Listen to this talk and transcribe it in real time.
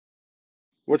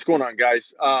What's going on,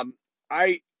 guys?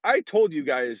 I told you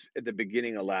guys at the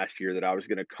beginning of last year that I was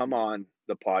going to come on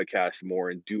the podcast more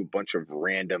and do a bunch of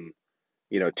random,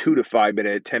 2 to 5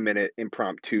 minute, 10 minute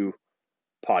impromptu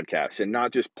podcasts, and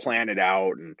not just plan it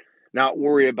out and not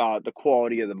worry about the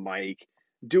quality of the mic.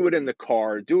 Do it in the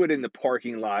car, do it in the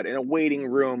parking lot, in a waiting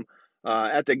room,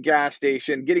 at the gas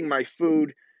station, getting my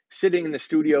food, sitting in the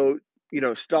studio,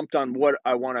 stumped on what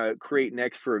I want to create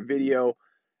next for a video,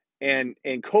 and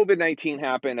COVID-19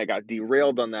 happened. I got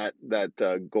derailed on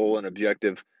that goal and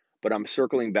objective, but I'm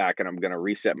circling back and I'm going to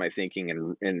reset my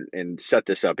thinking and set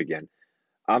this up again.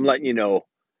 I'm letting you know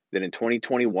that in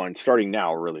 2021, starting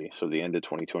now, really, so the end of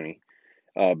 2020,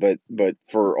 but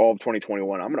for all of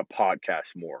 2021, I'm going to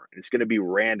podcast more. It's going to be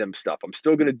random stuff. I'm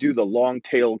still going to do the long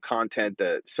tail content.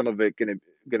 That some of it going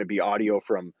to be audio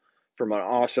from an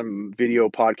awesome video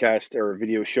podcast or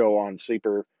video show on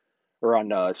Sleeper or on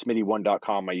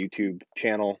Smitty1.com, my YouTube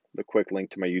channel, the quick link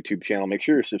to my YouTube channel. Make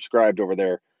sure you're subscribed over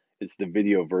there. It's the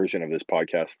video version of this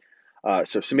podcast.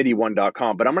 So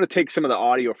Smitty1.com. But I'm going to take some of the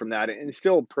audio from that and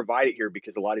still provide it here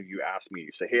because a lot of you asked me, you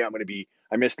say, hey,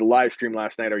 I missed the live stream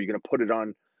last night. Are you going to put it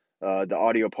on the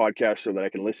audio podcast so that I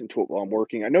can listen to it while I'm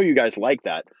working? I know you guys like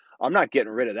that. I'm not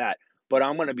getting rid of that, but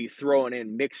I'm going to be throwing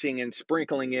in, mixing and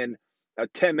sprinkling in a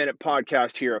 10-minute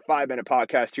podcast here, a 5-minute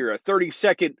podcast here, a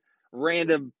 30-second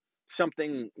random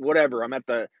something, whatever.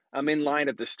 I'm in line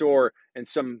at the store and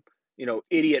some,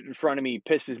 idiot in front of me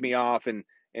pisses me off and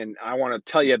I want to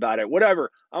tell you about it.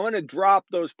 Whatever. I'm going to drop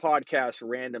those podcasts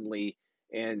randomly,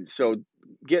 and so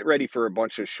get ready for a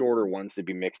bunch of shorter ones to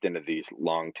be mixed into these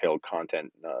long-tailed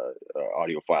content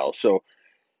audio files. So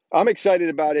I'm excited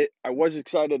about it. I was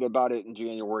excited about it in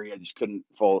January. I just couldn't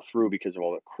follow through because of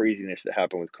all the craziness that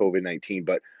happened with COVID-19.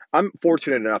 But I'm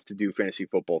fortunate enough to do fantasy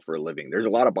football for a living. There's a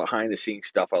lot of behind the scenes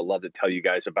stuff I love to tell you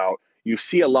guys about. You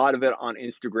see a lot of it on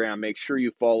Instagram. Make sure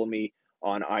you follow me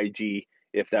on IG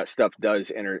if that stuff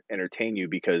does entertain you,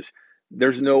 because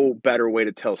there's no better way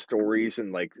to tell stories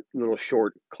and like little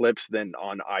short clips than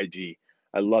on IG.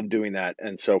 I love doing that.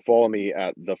 And so follow me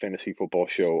at the Fantasy Football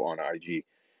Show on IG.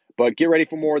 But get ready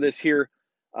for more of this here.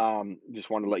 Just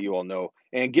wanted to let you all know.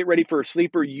 And get ready for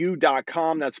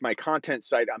sleeperu.com. That's my content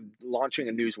site. I'm launching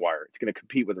a newswire. It's going to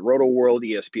compete with Roto World,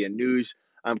 ESPN News.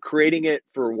 I'm creating it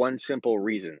for one simple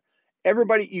reason.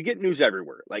 Everybody, you get news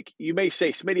everywhere. Like you may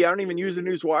say, Smitty, I don't even use a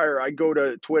newswire. I go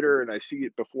to Twitter and I see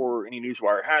it before any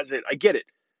newswire has it. I get it.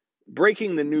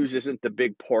 Breaking the news isn't the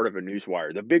big part of a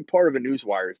newswire. The big part of a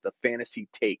newswire is the fantasy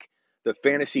take, the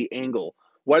fantasy angle.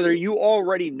 Whether you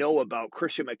already know about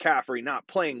Christian McCaffrey not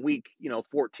playing week,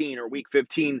 14 or week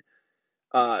 15,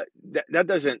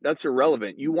 that's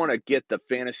irrelevant. You want to get the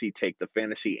fantasy take, the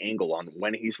fantasy angle on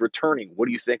when he's returning. What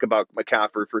do you think about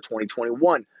McCaffrey for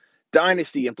 2021?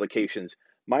 Dynasty implications.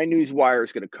 My newswire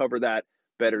is going to cover that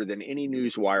better than any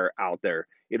newswire out there.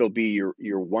 It'll be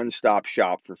your one-stop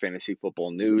shop for fantasy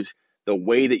football news. The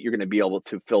way that you're going to be able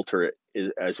to filter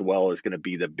it as well is going to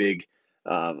be the big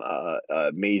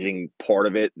amazing part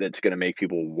of it that's going to make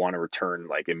people want to return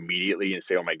like immediately and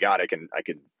say, "Oh my God, I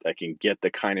can get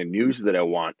the kind of news that I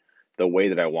want, the way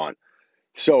that I want."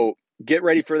 So get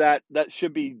ready for that. That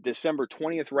should be December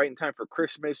 20th, right in time for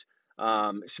Christmas.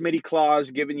 Smitty Claus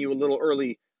giving you a little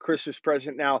early Christmas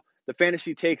present. Now, the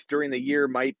fantasy takes during the year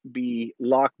might be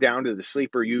locked down to the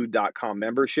sleeperu.com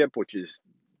membership, which is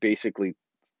basically,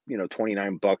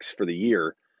 $29 for the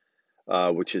year,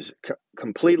 which is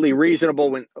completely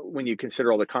reasonable when you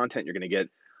consider all the content you're going to get.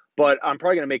 But I'm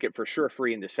probably going to make it for sure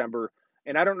free in December,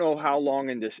 and I don't know how long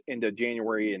into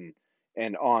January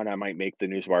and on I might make the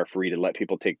newswire free to let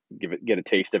people get a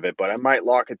taste of it. But I might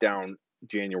lock it down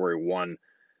January 1.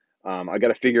 I got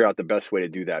to figure out the best way to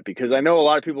do that because I know a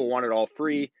lot of people want it all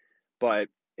free, but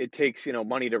it takes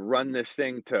money to run this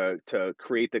thing, to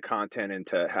create the content and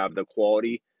to have the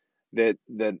quality that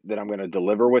I'm going to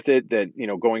deliver with it. That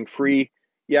going free,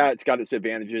 yeah, it's got its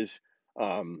advantages,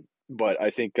 but I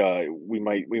think we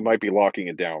might be locking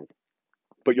it down.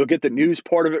 But you'll get the news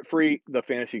part of it free. The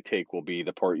fantasy take will be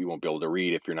the part you won't be able to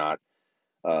read if you're not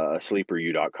a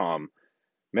sleeperu.com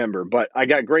member. But I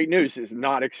got great news. It's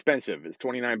not expensive. It's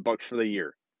 $29 for the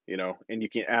year, and you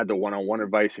can add the one-on-one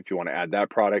advice if you want to add that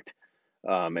product.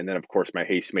 And then, of course, my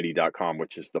heysmitty.com,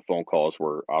 which is the phone calls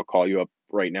where I'll call you up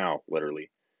right now,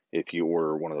 literally, if you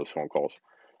order one of those phone calls.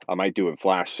 I might do a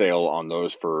flash sale on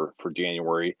those for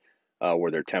January,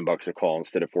 where they're $10 a call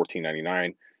instead of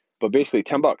 $14.99. But basically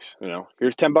 $10,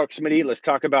 here's $10, Smitty. Let's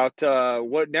talk about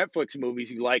what Netflix movies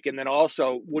you like. And then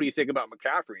also, what do you think about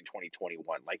McCaffrey in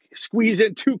 2021? Like, squeeze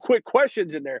in 2 quick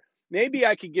questions in there. Maybe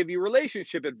I could give you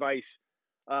relationship advice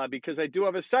because I do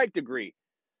have a psych degree.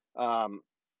 You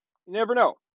never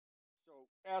know.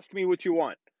 Ask me what you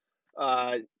want.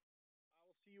 I will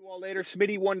see you all later.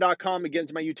 Smitty1.com. Again,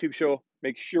 to my YouTube show.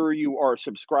 Make sure you are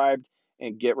subscribed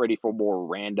and get ready for more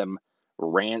random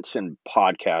rants and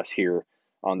podcasts here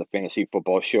on the Fantasy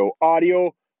Football Show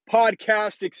audio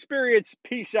podcast experience.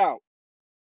 Peace out.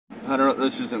 I don't know.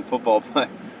 This isn't football, but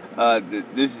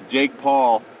this is Jake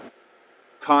Paul,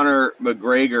 Conor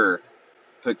McGregor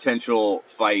potential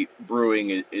fight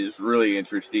brewing is really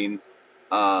interesting.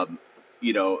 I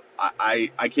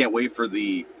can't wait for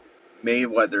the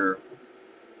Mayweather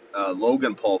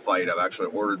Logan Paul fight. I've actually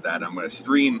ordered that. I'm going to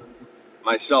stream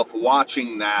myself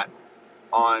watching that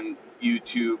on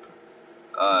YouTube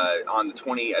on the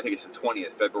 20th. I think it's the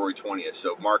 20th, February 20th.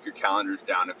 So mark your calendars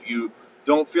down. If you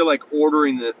don't feel like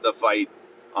ordering the fight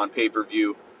on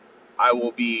pay-per-view, I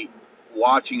will be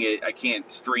watching it. I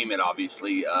can't stream it,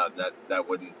 obviously. That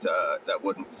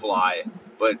wouldn't fly.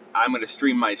 But I'm going to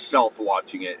stream myself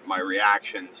watching it, my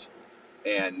reactions,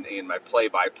 and my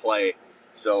play-by-play.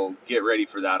 So get ready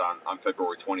for that on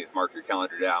February 20th. Mark your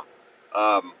calendar down.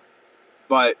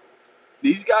 But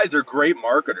these guys are great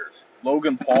marketers.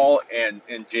 Logan Paul and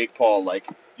Jake Paul. Like,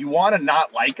 you want to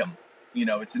not like them. You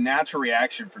know, it's a natural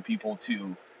reaction for people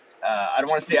to, I don't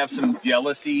want to say have some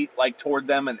jealousy like toward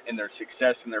them and their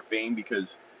success and their fame,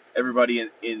 because everybody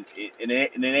in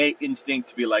innate instinct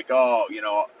to be like, oh, you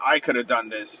know, I could have done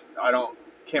this.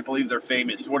 Can't believe they're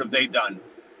famous. What have they done?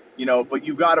 You know, but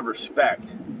you got to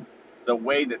respect the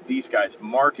way that these guys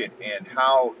market and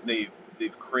how they've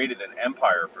created an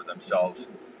empire for themselves,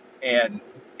 and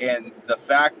the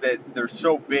fact that they're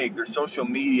so big, their social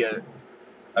media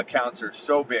accounts are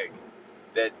so big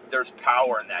that there's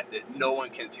power in that no one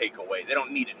can take away. They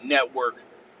don't need a network.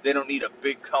 They don't need a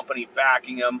big company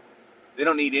backing them. They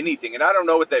don't need anything. And I don't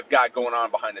know what they've got going on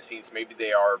behind the scenes. Maybe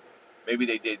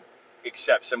they did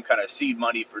accept some kind of seed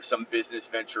money for some business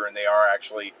venture, and they are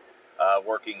actually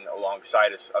working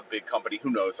alongside a big company. Who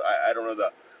knows? I don't know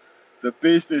the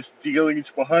business dealings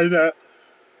behind that.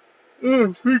 Oh,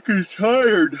 I'm freaking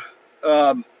tired.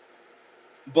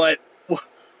 But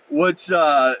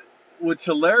what's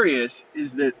hilarious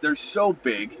is that they're so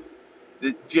big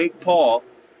that Jake Paul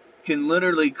can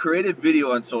literally create a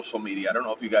video on social media. I don't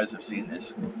know if you guys have seen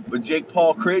this, but Jake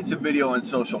Paul creates a video on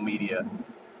social media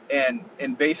and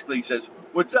basically says,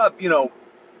 "What's up, you know,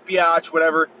 biatch,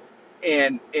 whatever."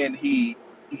 And he's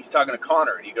talking to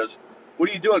Conor, and he goes, "What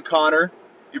are you doing, Conor?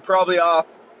 You're probably off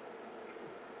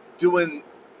doing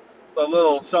a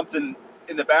little something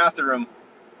in the bathroom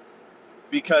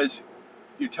because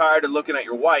you're tired of looking at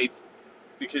your wife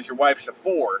because your wife's a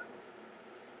 4."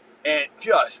 And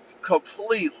just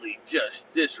completely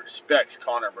just disrespects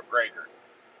Conor McGregor.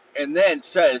 And then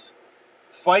says,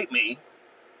 "Fight me.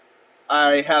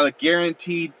 I have a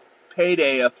guaranteed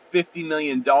payday of $50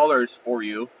 million for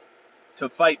you to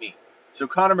fight me." So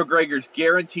Conor McGregor's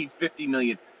guaranteed $50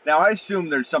 million. Now, I assume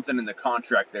there's something in the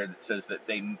contract there that says that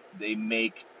they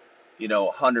make, you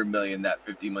know, $100 million. That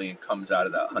 $50 million comes out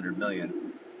of that $100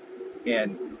 million.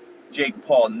 And Jake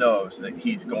Paul knows that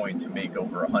he's going to make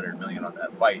over $100 million on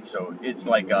that fight. So it's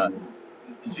like a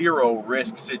zero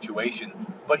risk situation.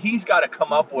 But he's got to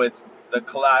come up with the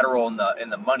collateral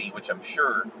and the money, which I'm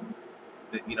sure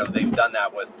that, you know, they've done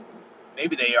that with.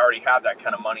 Maybe they already have that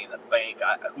kind of money in the bank.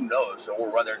 Who knows? Or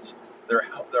whether it's their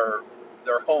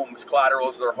homes,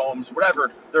 collaterals, their homes,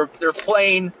 whatever. They're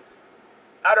playing.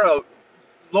 I don't know.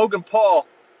 Logan Paul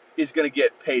is going to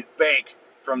get paid bank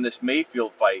from this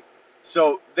Mayfield fight.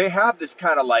 So they have this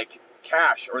kind of like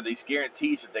cash or these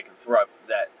guarantees that they can throw up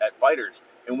at fighters.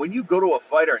 And when you go to a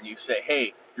fighter and you say,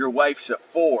 "Hey, your wife's a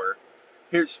 4,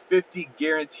 here's $50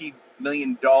 guaranteed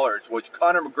million," which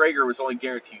Conor McGregor was only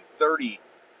guaranteed 30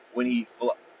 when he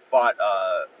fought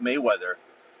Mayweather.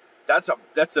 That's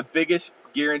the biggest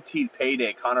guaranteed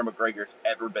payday Conor McGregor's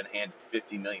ever been handed.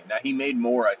 $50 million. Now, he made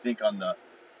more, I think, on the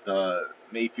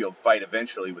Mayfield fight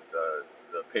eventually with the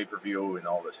pay-per-view and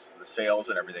all this, the sales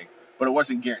and everything, but it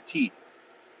wasn't guaranteed.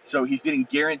 So he's getting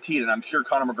guaranteed, and I'm sure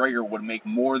Conor McGregor would make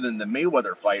more than the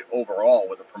Mayweather fight overall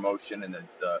with the promotion and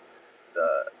the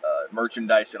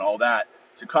merchandise and all that.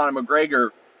 So Conor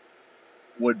McGregor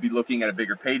would be looking at a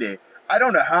bigger payday. I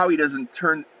don't know how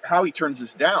he turns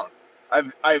this down.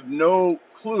 I have no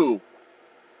clue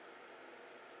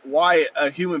why a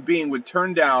human being would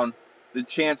turn down the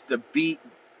chance to beat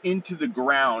into the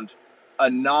ground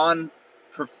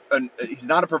he's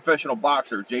not a professional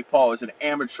boxer. Jake Paul is an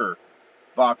amateur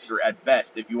boxer at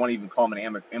best, if you want to even call him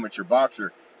an amateur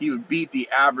boxer. He would beat the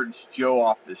average Joe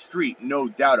off the street, no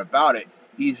doubt about it.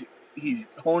 He's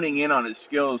honing in on his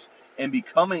skills and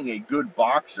becoming a good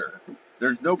boxer.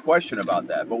 There's no question about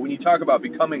that. But when you talk about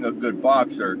becoming a good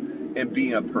boxer and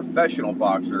being a professional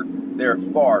boxer, they're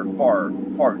far, far,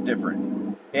 far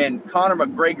different. And Conor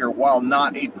McGregor, while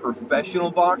not a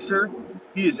professional boxer,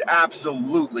 he is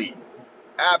absolutely,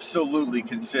 absolutely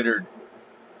considered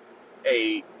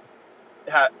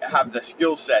have the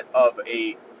skill set of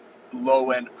a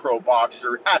low-end pro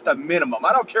boxer at the minimum.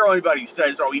 I don't care what anybody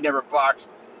says, oh, he never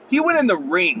boxed. He went in the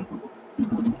ring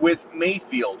with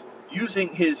Mayfield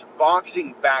using his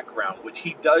boxing background, which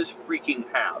he does freaking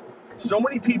have. So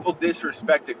many people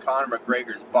disrespected Conor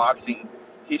McGregor's boxing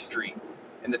history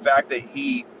and the fact that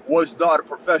he was not a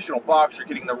professional boxer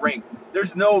getting in the ring.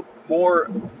 There's no more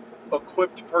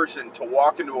equipped person to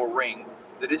walk into a ring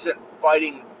that isn't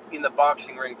fighting in the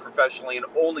boxing ring professionally and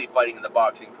only fighting in the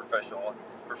boxing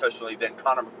professionally than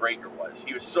Conor McGregor was.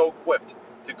 He was so equipped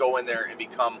to go in there and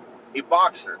become a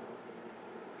boxer.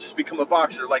 Just become a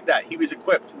boxer like that. He was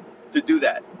equipped to do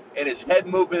that. And his head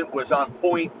movement was on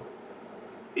point.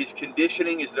 His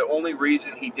conditioning is the only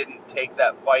reason he didn't take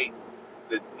that fight,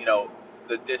 the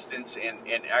distance and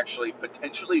actually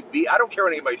potentially be. I don't care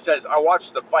what anybody says. I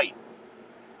watched the fight.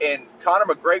 And Conor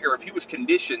McGregor, if he was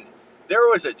conditioned, there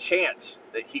was a chance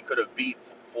that he could have beat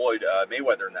Floyd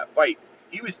Mayweather in that fight.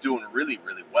 He was doing really,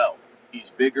 really well. He's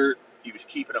bigger. He was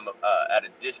keeping him at a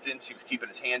distance. He was keeping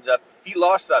his hands up. He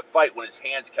lost that fight when his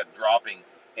hands kept dropping,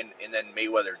 and then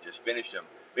Mayweather just finished him.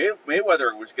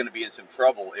 Mayweather was going to be in some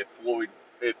trouble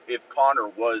if Conor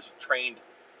was trained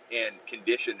and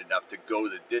conditioned enough to go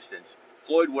the distance.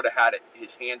 Floyd would have had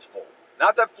his hands full.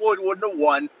 Not that Floyd wouldn't have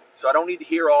won, so I don't need to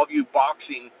hear all of you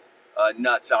boxing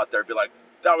nuts out there be like,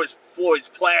 that was Floyd's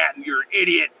plan, you're an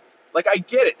idiot. Like, I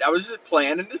get it. That was his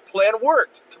plan, and his plan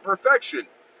worked to perfection.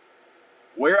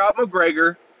 Wear out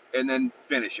McGregor and then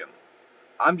finish him.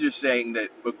 I'm just saying that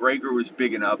McGregor was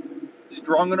big enough,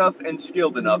 strong enough, and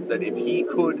skilled enough that if he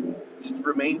could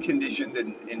remain conditioned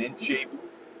and in shape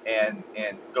and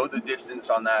go the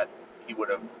distance on that, he would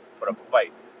have put up a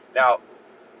fight. Now,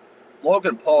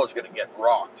 Logan Paul is going to get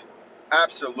rocked.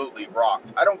 Absolutely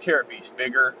rocked. I don't care if he's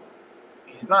bigger.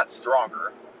 He's not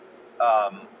stronger.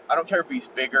 I don't care if he's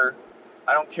bigger.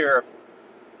 I don't care if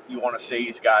you want to say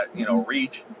he's got,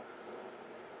 reach.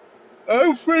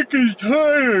 I'm freaking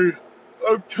tired.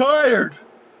 I'm tired.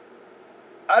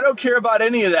 I don't care about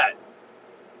any of that.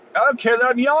 I don't care that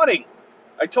I'm yawning.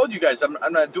 I told you guys I'm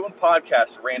not doing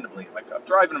podcasts randomly. I'm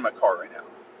driving in my car right now.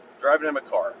 Driving in my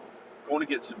car. Going to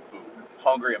get some food. I'm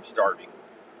hungry. I'm starving.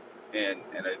 And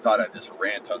I thought I'd just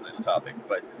rant on this topic.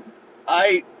 But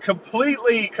I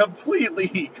completely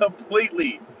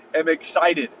am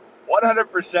excited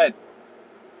 100%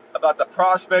 about the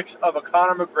prospects of a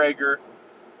Conor McGregor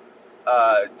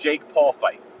Jake Paul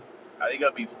fight. I think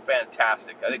it'll be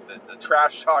fantastic. I think the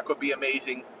trash talk would be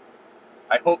amazing.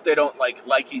 I hope they don't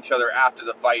like each other after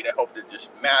the fight. I hope they're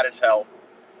just mad as hell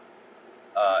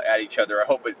at each other. I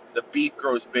hope the beef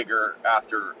grows bigger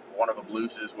after one of them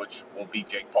loses, which will be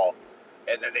Jake Paul,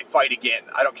 and then they fight again.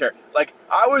 I don't care.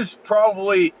 I was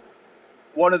probably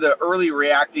one of the early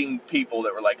reacting people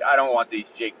that were like, I don't want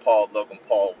these Jake Paul, Logan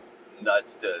Paul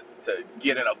nuts to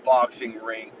get in a boxing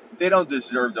ring. They don't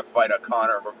deserve to fight a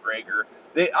Conor McGregor.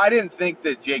 I didn't think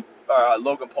that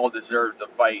Logan Paul deserved to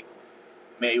fight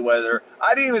Mayweather.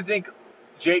 I didn't even think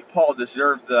Jake Paul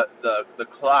deserved the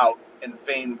clout and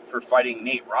fame for fighting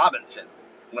Nate Robinson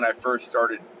when I first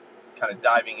started kind of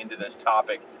diving into this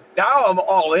topic. Now I'm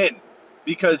all in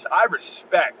because I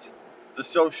respect the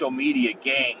social media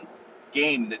game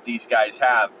that these guys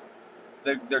have.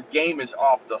 Their game is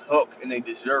off the hook, and they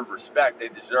deserve respect. They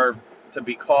deserve to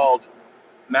be called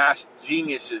mass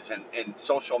geniuses and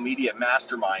social media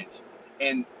masterminds.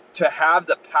 And to have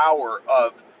the power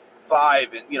of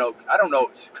 5 and, I don't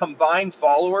know, combined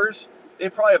followers,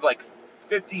 they probably have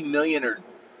 50 million or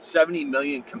 70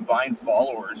 million combined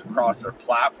followers across their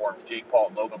platforms, Jake Paul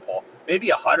and Logan Paul. Maybe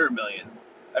 100 million.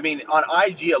 I mean, on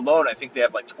IG alone, I think they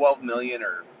have 12 million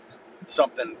or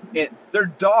something. Their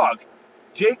dog,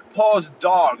 Jake Paul's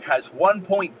dog, has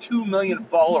 1.2 million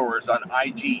followers on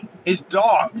IG. His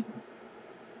dog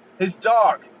could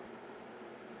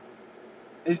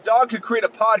create a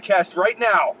podcast right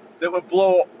now that would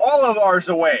blow all of ours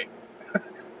away.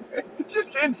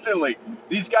 Just instantly.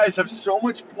 These guys have so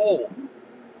much pull,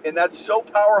 and that's so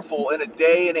powerful in a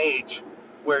day and age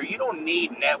where you don't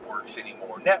need networks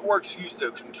anymore. Networks used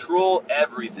to control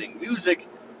everything. Music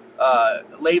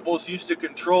labels used to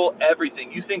control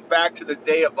everything. You think back to the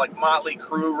day of Motley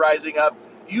Crue rising up.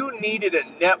 You needed a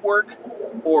network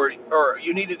or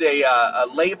you needed a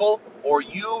label or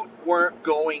you weren't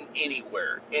going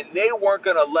anywhere. And they weren't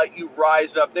going to let you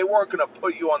rise up. They weren't going to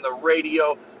put you on the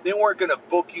radio. They weren't going to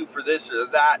book you for this or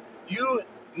that. You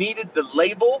needed the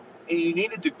label, and you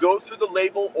needed to go through the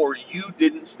label, or you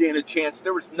didn't stand a chance.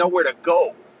 There was nowhere to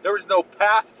go. There was no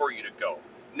path for you to go.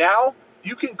 Now,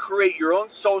 you can create your own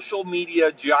social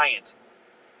media giant,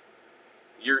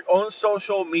 your own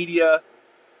social media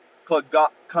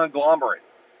conglomerate,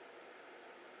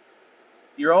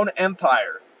 your own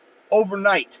empire,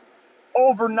 overnight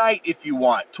if you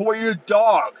want, to where your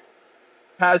dog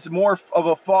has more of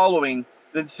a following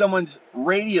than someone's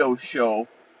radio show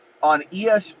on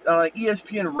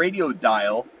ESPN radio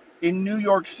dial in New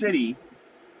York City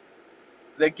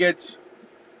that gets,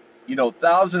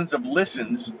 thousands of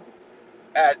listens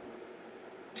at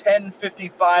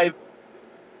 10:55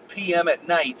 p.m. at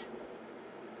night.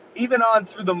 Even on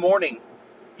through the morning,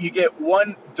 you get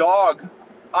one dog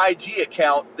IG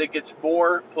account that gets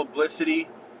more publicity,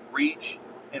 reach,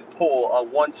 and pull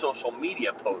on one social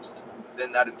media post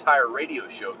than that entire radio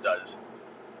show does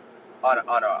on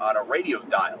a radio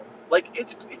dial. Like,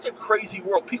 it's a crazy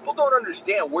world. People don't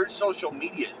understand where social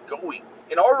media is going.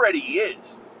 It already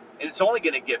is, and it's only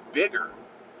going to get bigger.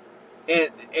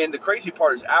 And the crazy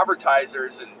part is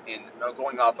advertisers, and I'm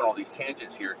going off on all these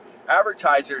tangents here,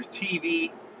 advertisers,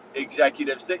 TV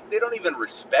executives, they don't even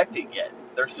respect it yet.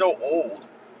 They're so old.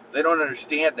 They don't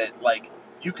understand that, like,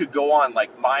 you could go on,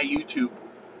 like, my YouTube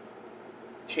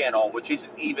channel, which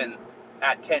isn't even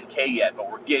at 10K yet,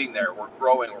 but we're getting there. We're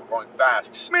growing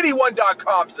fast.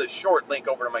 Smitty1.com is the short link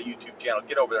over to my YouTube channel.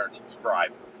 Get over there and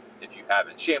subscribe if you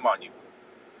haven't. Shame on you.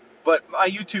 But my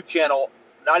YouTube channel,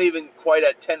 not even quite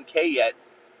at 10K yet,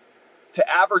 to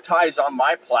advertise on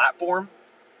my platform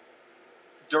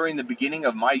during the beginning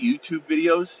of my YouTube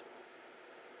videos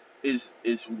is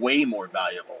way more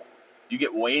valuable. You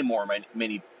get way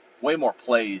more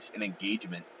plays and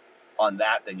engagement on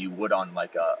that than you would on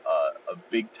like a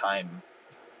big time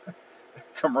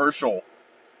commercial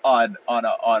on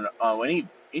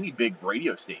any big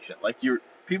radio station. Like,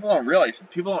 people don't realize,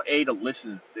 people don't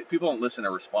listen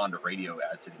or respond to radio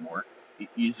ads anymore.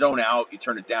 You zone out, you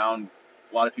turn it down.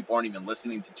 A lot of people aren't even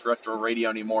listening to terrestrial radio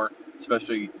anymore,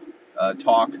 especially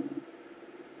talk.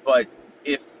 But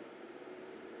if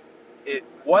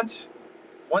once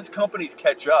companies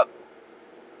catch up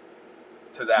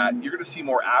to that, you're going to see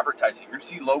more advertising. You're going to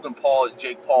see Logan Paul and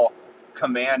Jake Paul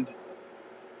command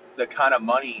the kind of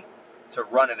money to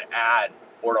run an ad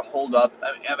or to hold up.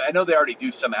 I know they already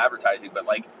do some advertising, but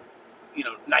like,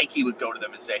 Nike would go to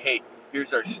them and say, hey,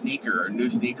 here's our new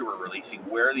sneaker we're releasing.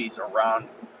 Wear these around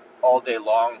all day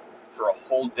long for a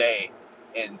whole day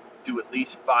and do at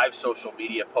least 5 social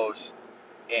media posts,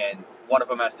 and one of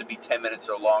them has to be 10 minutes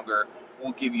or longer.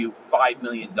 We'll give you $5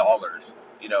 million,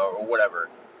 or whatever.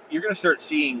 You're going to start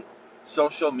seeing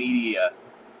social media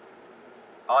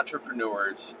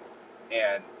entrepreneurs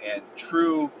and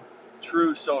true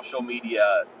social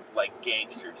media, like,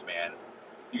 gangsters, man.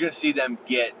 You're going to see them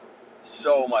get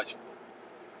so much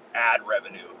ad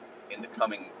revenue in the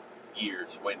coming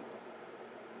years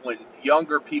when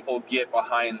younger people get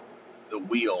behind the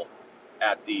wheel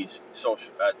at these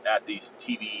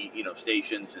TV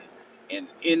stations and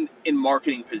in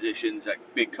marketing positions at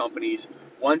big companies.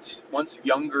 Once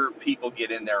younger people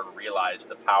get in there and realize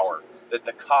the power, that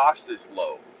the cost is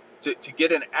low to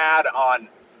get an ad on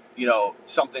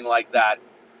something like that,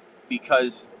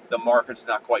 because the market's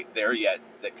not quite there yet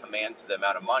that commands the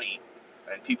amount of money,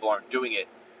 and people aren't doing it.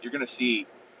 You're going to see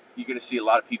a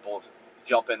lot of people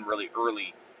jump in really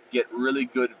early, get really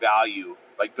good value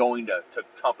by going to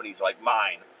companies like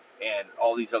mine and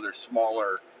all these other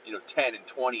smaller, 10 and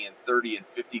 20 and 30 and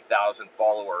 50,000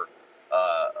 follower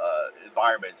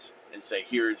environments, and say,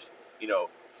 here's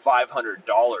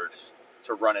 $500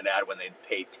 to run an ad when they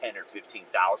pay 10 or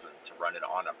 15,000 to run it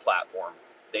on a platform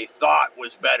they thought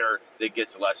was better, that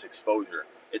gets less exposure.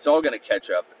 It's all going to catch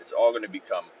up. It's all going to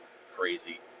become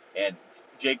crazy. And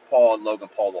Jake Paul and Logan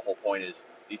Paul, the whole point is,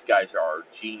 these guys are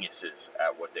geniuses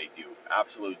at what they do,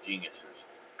 absolute geniuses,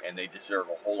 and they deserve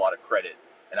a whole lot of credit.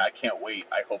 And I can't wait.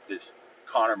 I hope this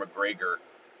Conor McGregor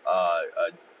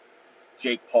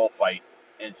Jake Paul fight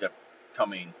ends up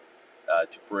coming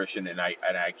to fruition, and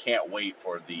I can't wait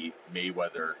for the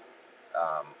Mayweather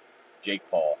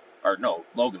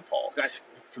Logan Paul. Guys,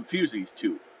 confuse these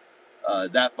two.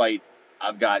 That fight,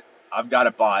 I've got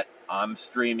a bot. I'm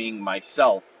streaming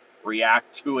myself.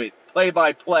 React to it, play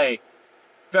by play.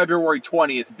 February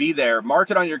 20th, be there. Mark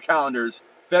it on your calendars.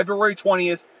 February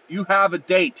 20th, you have a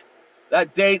date.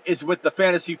 That date is with the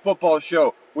Fantasy Football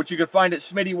Show, which you can find at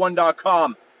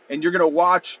Smitty1.com. And you're going to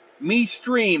watch me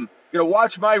stream. You're going to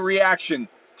watch my reaction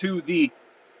to the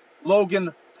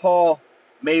Logan Paul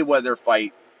Mayweather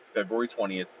fight, February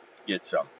 20th. Get some.